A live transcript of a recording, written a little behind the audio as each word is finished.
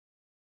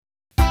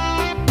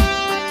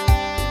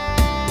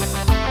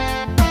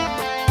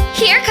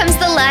Here comes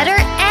the letter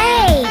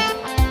A.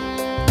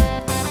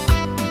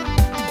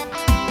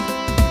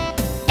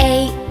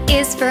 A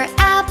is for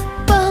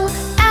apple,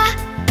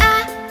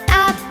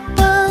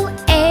 apple.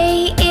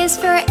 A is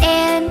for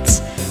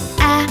ant,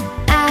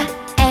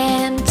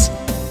 ant.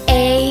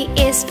 A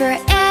is for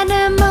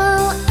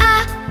animal,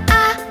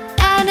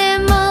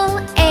 animal.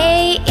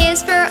 A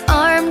is for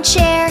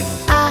armchair,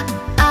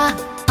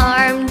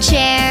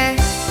 armchair.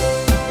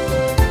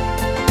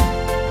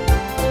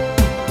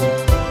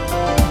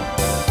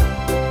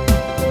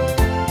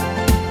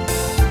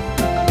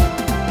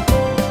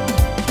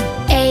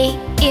 A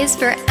is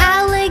for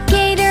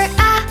alligator,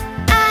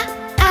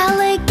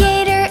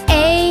 alligator.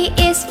 A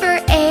is for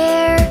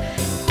air,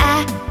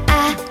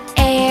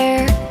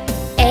 air.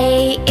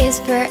 A is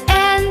for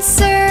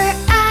answer,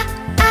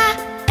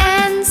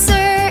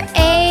 answer.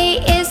 A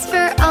is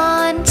for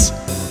aunt,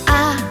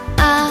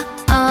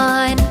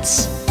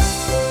 aunt.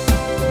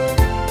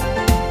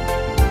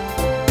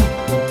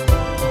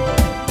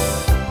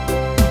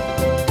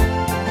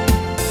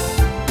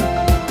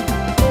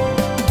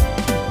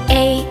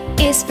 A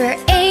is for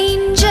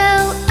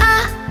angel,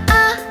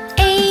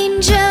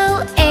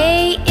 angel.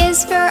 A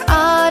is for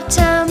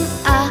autumn,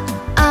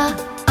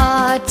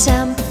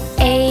 autumn.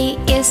 A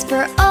is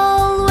for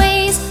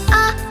always,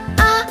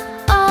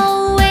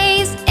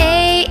 always.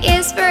 A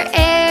is for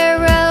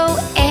arrow,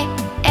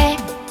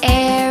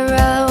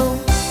 arrow.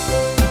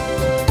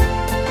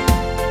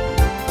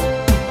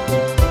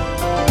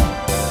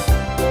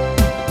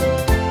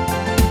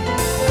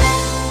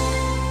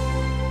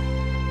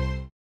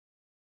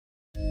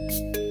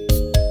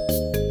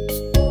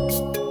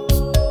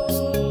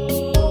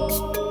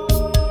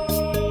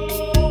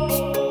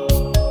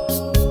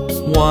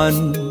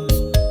 One,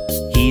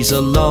 he's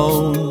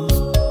alone.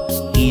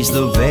 He's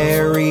the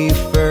very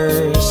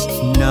first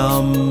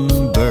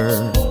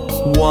number.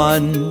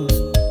 One,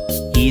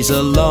 he's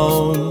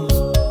alone.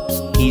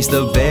 He's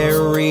the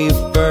very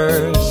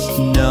first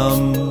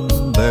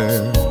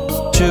number.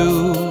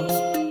 Two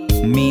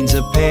means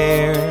a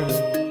pair.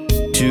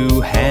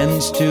 2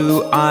 hands,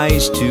 2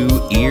 eyes, 2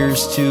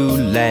 ears, 2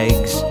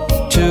 legs.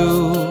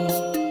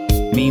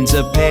 2 means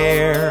a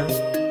pair.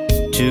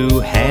 2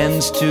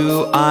 hands,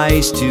 2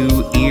 eyes,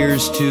 2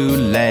 ears, 2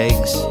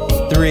 legs.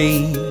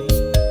 3,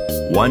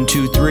 1,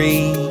 2,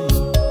 3.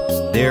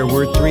 There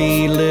were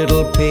 3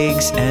 little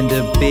pigs and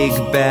a big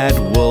bad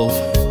wolf.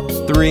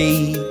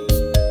 3,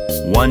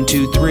 1,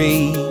 2,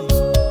 3.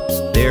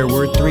 There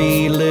were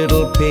 3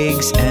 little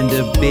pigs and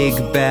a big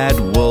bad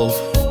wolf.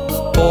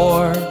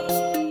 4,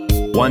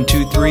 1,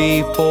 2,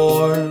 3,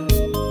 4.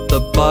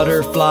 The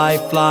butterfly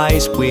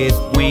flies with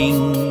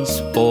wings.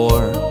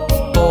 4,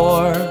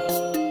 4.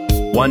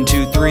 1,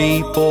 2,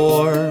 3,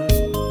 4.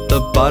 The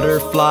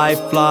butterfly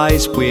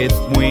flies with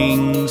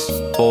wings.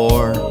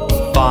 4,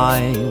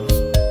 5.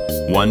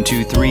 1,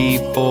 2, 3,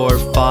 4,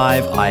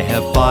 5. I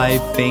have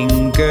 5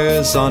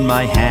 fingers on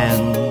my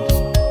hand.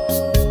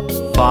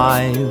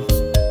 5.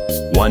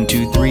 1,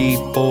 2, 3,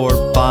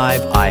 4,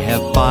 5. I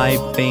have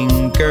 5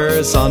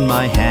 fingers on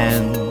my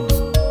hand.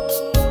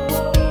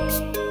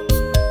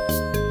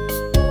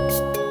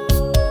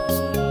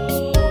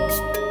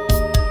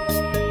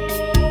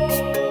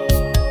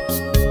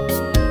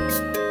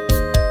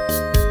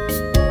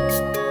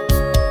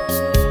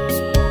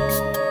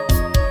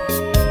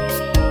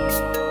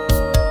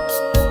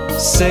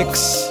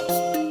 Six,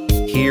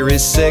 here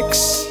is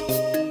 6.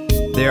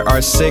 There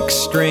are 6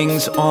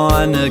 strings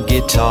on a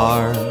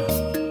guitar.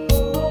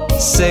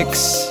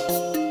 6,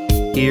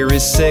 here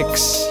is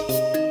 6.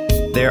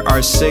 There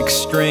are 6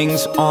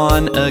 strings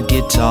on a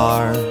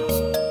guitar.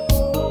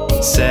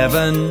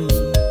 7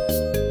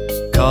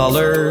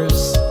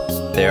 colors.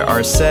 There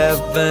are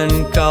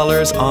 7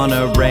 colors on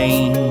a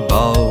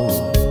rainbow.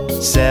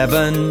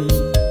 7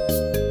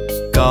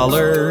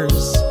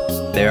 colors.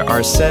 There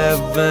are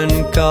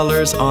 7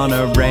 colors on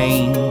a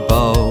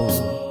rainbow.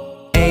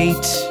 8,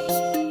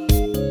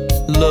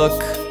 look,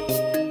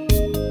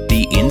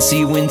 the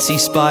incy-wincy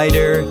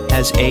spider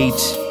has 8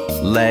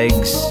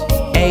 legs.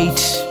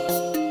 8,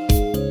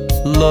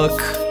 look,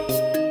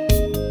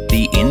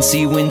 the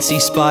incy-wincy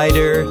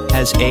spider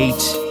has 8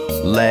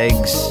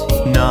 legs.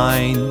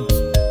 9,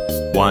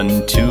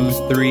 1, 2,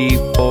 3,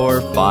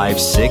 4, 5,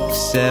 6,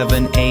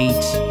 7, 8,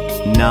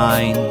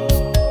 9,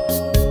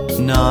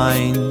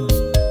 9.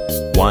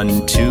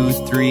 1, 2,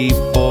 3,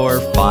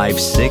 4, 5,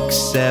 6,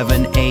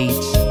 7, 8,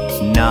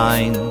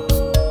 9,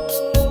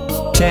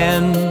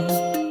 10.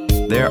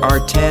 There are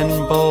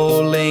 10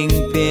 bowling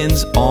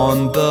pins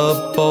on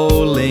the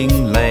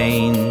bowling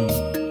lane.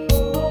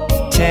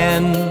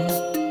 10.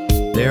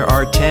 There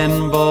are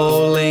 10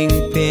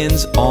 bowling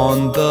pins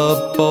on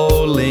the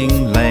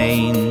bowling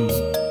lane.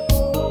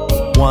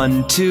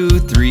 1, 2,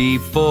 3,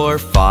 4,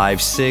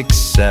 5, 6,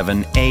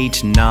 7,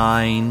 8,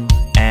 9,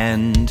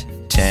 and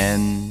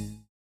 10.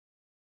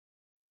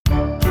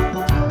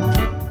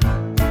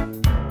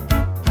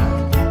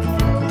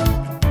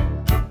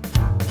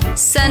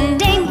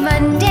 Sunday,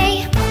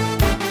 Monday,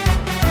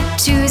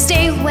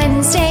 Tuesday,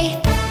 Wednesday,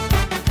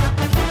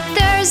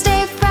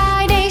 Thursday,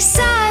 Friday,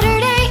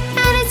 Saturday,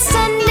 and it's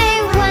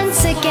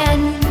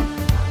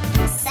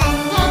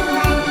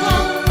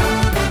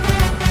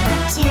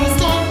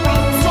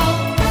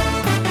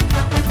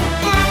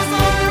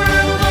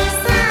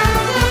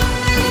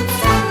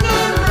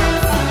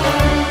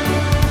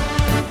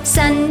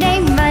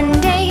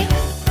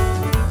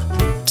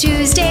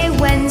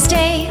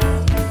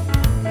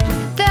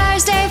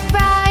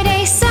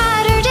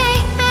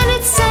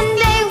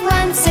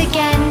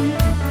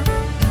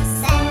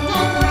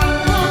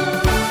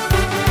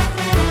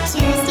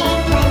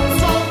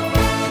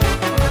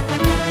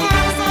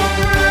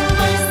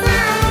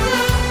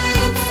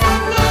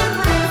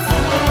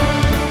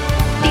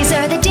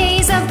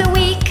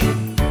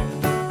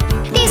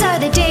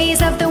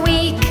days of the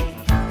week.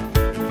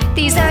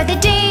 These are the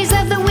days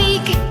of the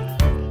week.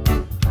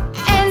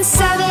 And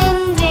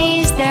 7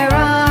 days there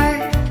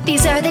are.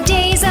 These are the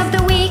days of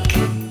the week.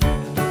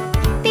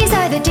 These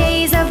are the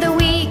days of the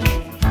week.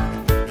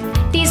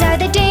 These are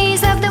the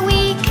days of the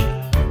week.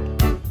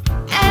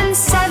 And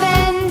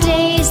 7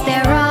 days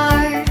there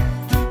are.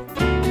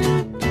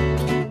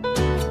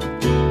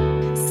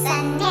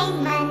 Sunday,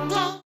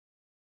 Monday.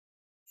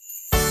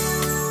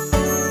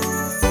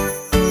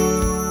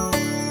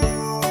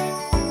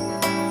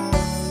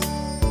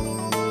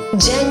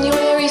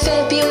 January,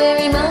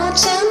 February,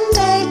 March and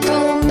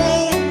April,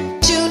 May,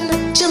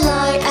 June,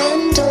 July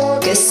and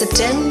August,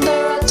 September,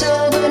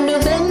 October,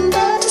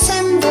 November,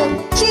 December.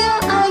 Here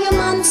are your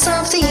months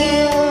of the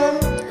year.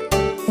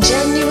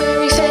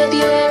 January,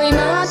 February,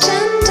 March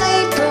and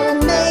April,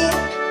 May,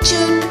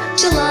 June,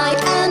 July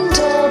and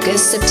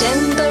August,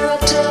 September,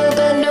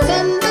 October,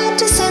 November,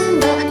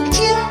 December.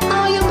 Here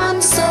are your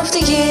months of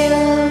the year.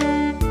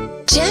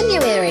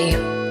 January,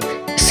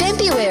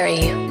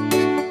 February,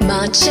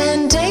 March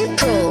and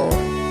April,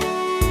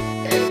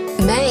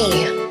 May,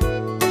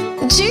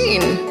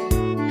 June,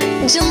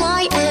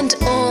 July and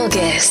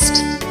August,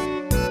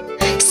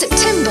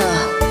 September,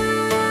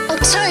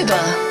 October,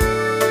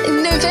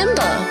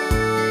 November,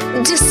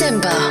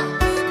 December.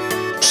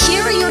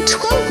 Here are your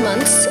 12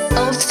 months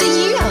of the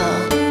year.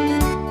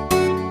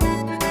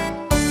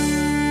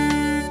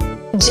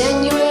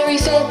 January,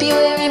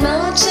 February,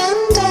 March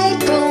and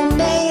April,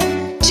 May,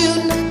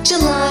 June,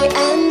 July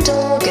and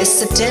August,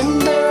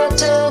 September,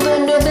 October,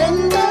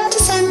 November,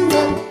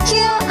 December.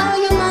 Here are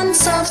your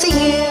months of the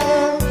year.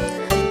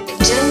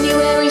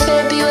 January,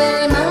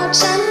 February, March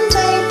and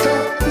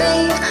April,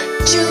 May,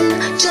 June,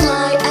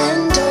 July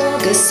and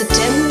August,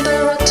 September,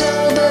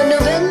 October,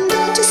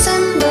 November,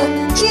 December.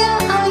 Here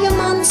are your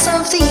months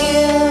of the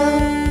year.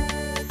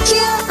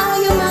 Here are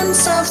your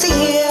months of the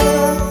year.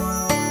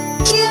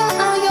 Here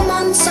are your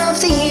months of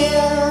the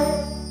year.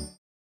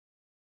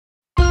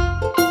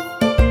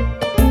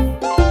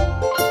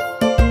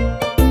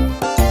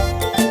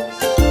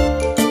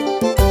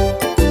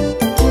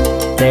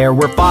 There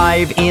were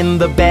 5 in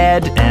the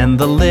bed, and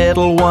the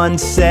little one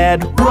said,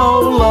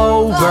 "Roll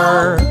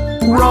over,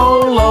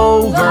 roll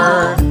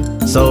over."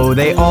 So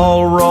they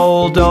all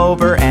rolled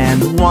over,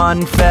 and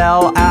one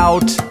fell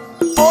out.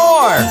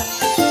 4!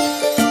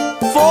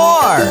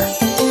 4!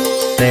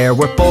 There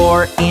were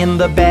 4 in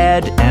the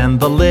bed, and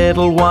the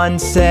little one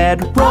said,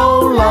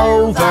 "Roll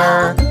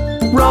over,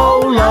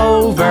 roll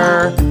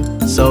over."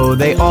 So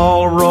they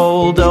all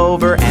rolled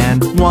over,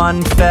 and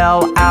one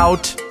fell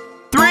out.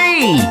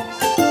 3!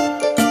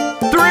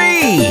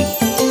 3!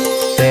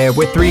 There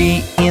were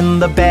 3 in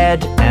the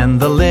bed, and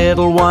the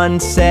little one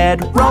said,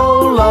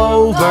 "Roll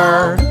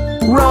over,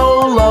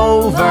 roll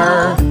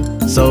over."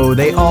 So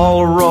they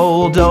all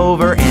rolled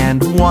over, and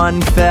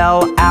one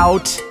fell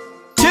out.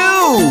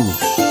 2!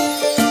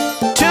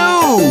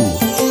 2!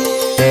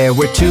 There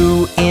were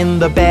 2 in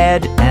the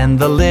bed, and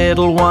the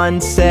little one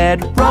said,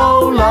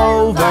 "Roll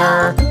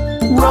over,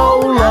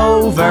 roll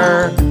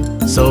over."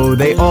 So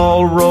they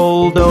all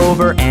rolled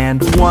over, and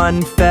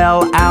one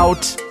fell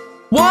out.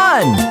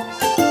 1!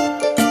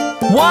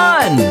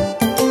 1!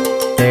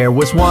 There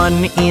was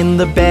 1 in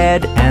the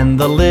bed, and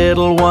the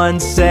little one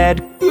said,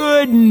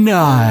 "Good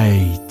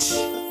night."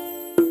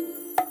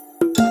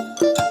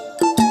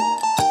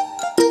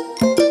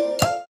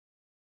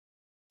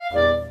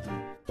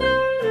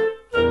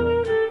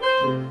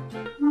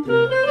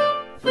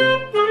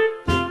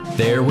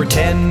 There were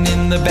 10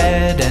 in the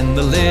bed, and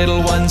the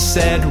little one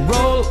said,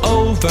 "Roll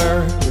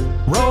over,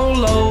 roll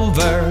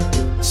over."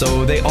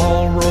 So they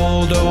all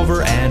rolled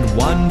over, and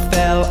one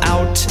fell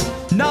out.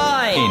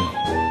 9!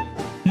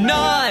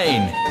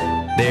 9!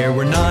 There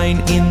were 9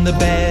 in the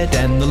bed,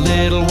 and the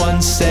little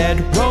one said,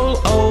 "Roll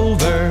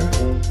over,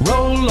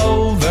 roll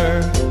over."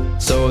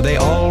 So they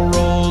all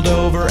rolled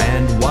over,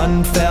 and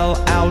one fell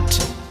out.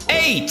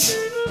 8!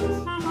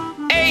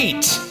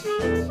 8!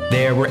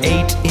 There were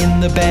 8 in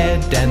the bed,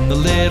 and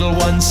the little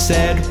one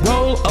said,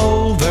 "Roll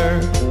over,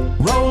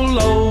 roll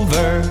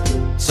over."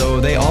 So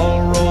they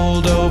all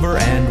rolled over,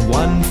 and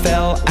one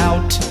fell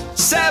out.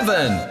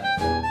 7!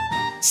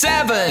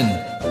 7!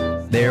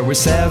 There were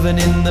 7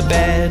 in the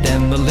bed,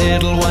 and the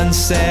little one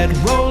said,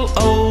 "Roll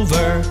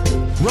over,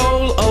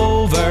 roll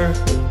over."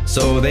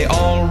 So they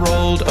all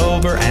rolled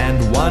over, and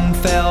one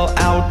fell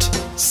out.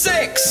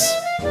 6!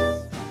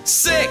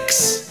 6!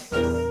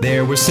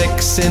 There were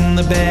 6 in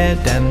the bed,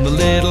 and the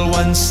little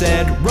one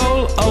said,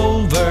 "Roll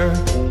over,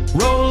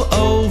 roll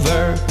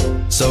over."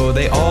 So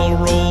they all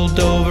rolled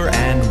over,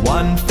 and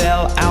one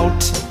fell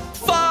out.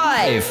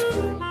 5!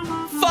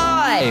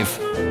 5!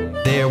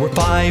 There were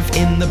 5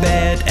 in the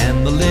bed, and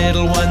the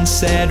little one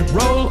said,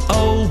 "Roll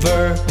over,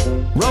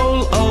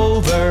 roll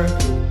over."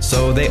 So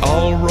they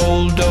all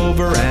rolled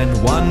over, and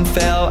one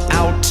fell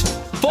out.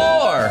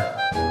 4!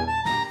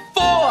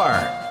 4!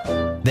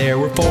 There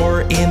were 4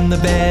 in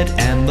the bed,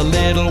 and the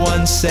little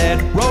one said,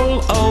 "Roll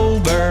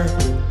over,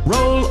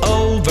 roll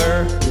over."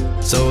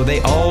 So they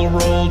all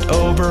rolled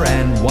over,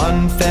 and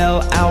one fell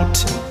out.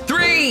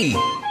 3!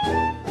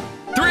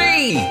 3!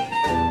 3.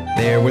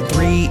 There were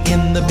 3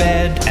 in the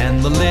bed,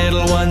 and the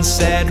little one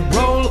said,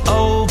 roll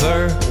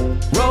over,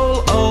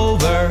 roll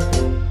over.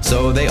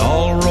 So they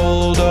all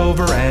rolled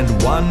over, and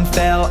 1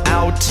 fell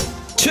out.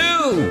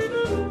 2.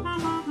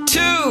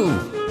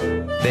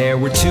 2. There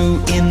were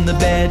 2 in the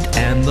bed,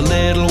 and the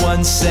little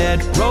one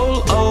said,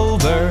 roll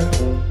over,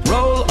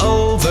 roll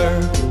over.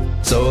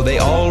 So they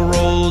all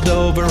rolled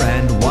over,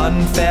 and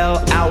 1 fell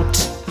out.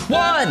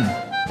 1.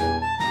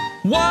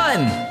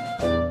 1.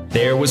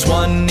 There was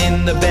 1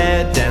 in the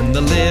bed, and the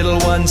little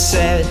one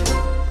said,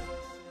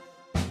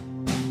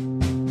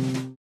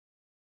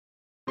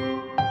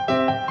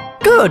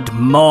 Good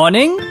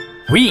morning.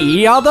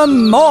 We are the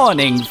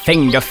Morning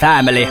Finger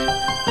family.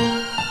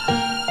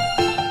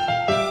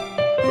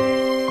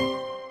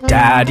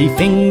 Daddy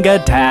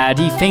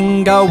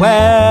Finger,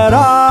 where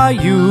are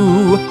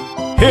you?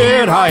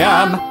 Here I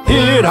am,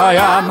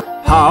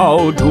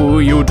 how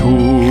do you do?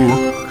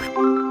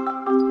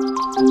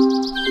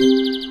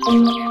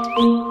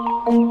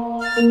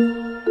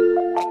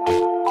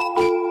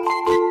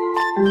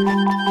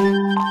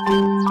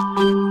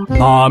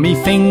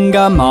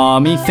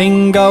 Mommy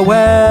Finger,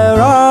 where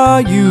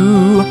are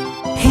you?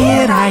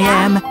 Here I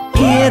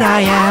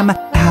am,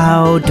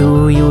 how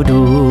do you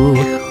do?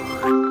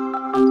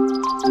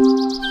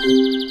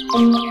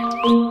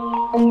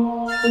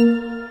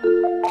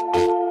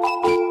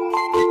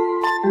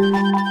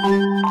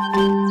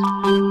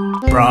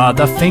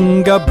 Brother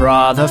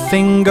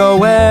Finger,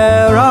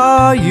 where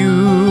are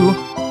you?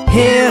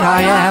 Here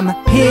I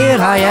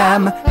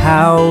am,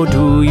 how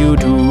do you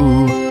do?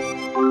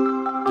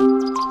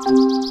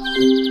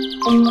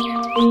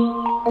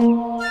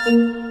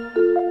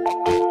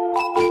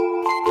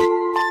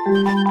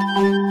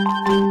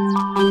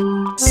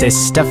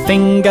 Sister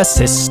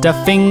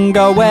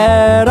Finger,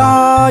 where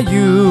are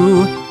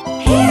you?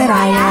 Here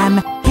I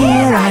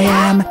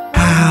am,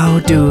 how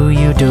do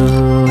you do?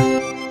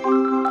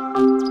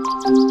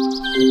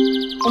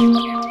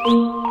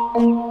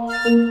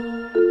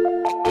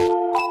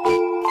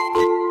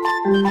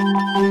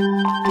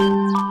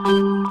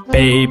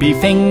 Baby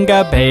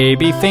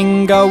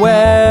Finger,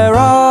 where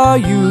are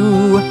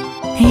you?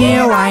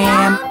 Here I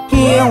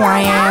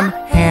am,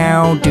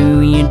 how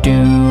do you do?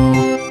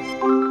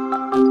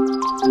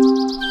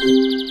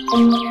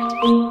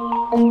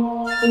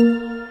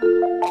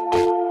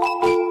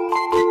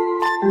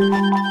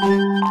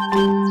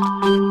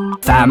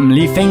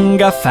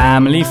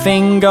 Family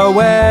Finger,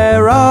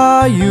 where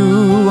are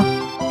you?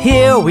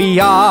 Here we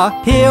are,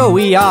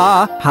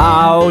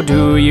 how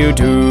do you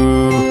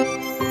do?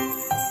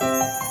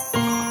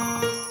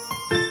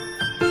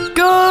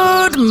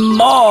 Good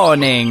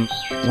morning!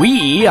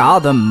 We are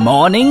the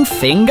Morning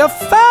Finger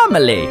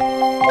family.